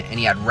and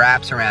he had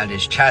wraps around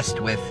his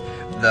chest with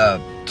the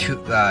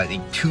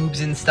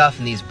tubes and stuff,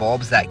 and these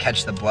bulbs that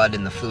catch the blood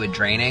and the fluid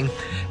draining,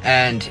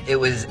 and it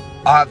was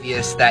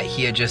obvious that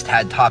he had just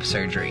had top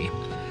surgery.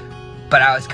 But I was